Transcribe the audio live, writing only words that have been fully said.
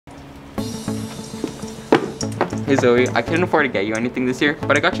Hey Zoe, I couldn't afford to get you anything this year,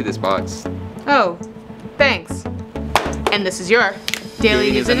 but I got you this box. Oh, thanks. And this is your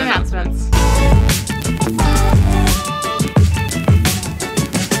Daily News and Announcements.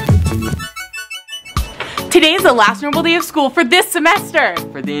 Today is the last normal day of school for this semester.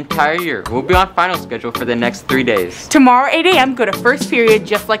 For the entire year, we'll be on final schedule for the next 3 days. Tomorrow 8 a.m. go to first period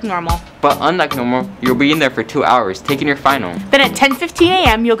just like normal. But unlike normal, you'll be in there for 2 hours taking your final. Then at 10:15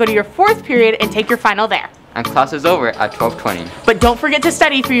 a.m. you'll go to your fourth period and take your final there. And class is over at 12:20. But don't forget to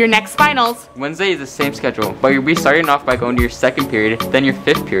study for your next finals. Wednesday is the same schedule, but you'll be starting off by going to your second period, then your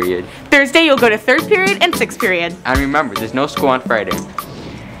fifth period. Thursday you'll go to third period and sixth period. And remember, there's no school on Friday.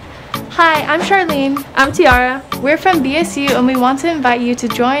 Hi, I'm Charlene. I'm Tiara. We're from BSU and we want to invite you to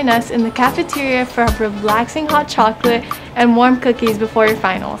join us in the cafeteria for relaxing hot chocolate and warm cookies before your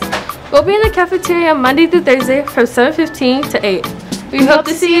finals. We'll be in the cafeteria Monday through Thursday from 7:15 to 8. We hope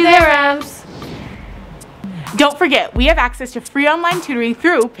to see you there, Rams. Don't forget, we have access to free online tutoring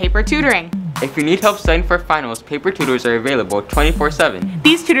through Paper Tutoring. If you need help studying for finals, paper tutors are available 24/7.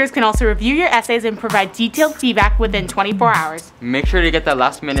 These tutors can also review your essays and provide detailed feedback within 24 hours. Make sure to get that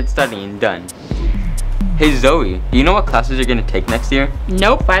last minute studying done. Hey Zoe, do you know what classes you're going to take next year?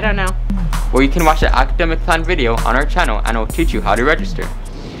 Nope, I don't know. Well, you can watch the academic plan video on our channel and it will teach you how to register.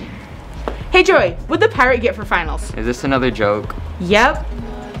 Hey Joy, what'd the pirate get for finals? Is this another joke? Yep.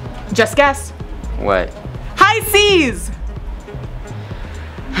 Just guess. What? High C's!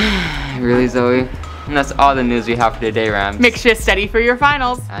 Really, Zoe? And that's all the news we have for today, Rams. Make sure to study for your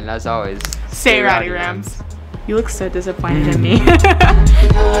finals. And as always, stay rowdy, Rams. You look so disappointed in me.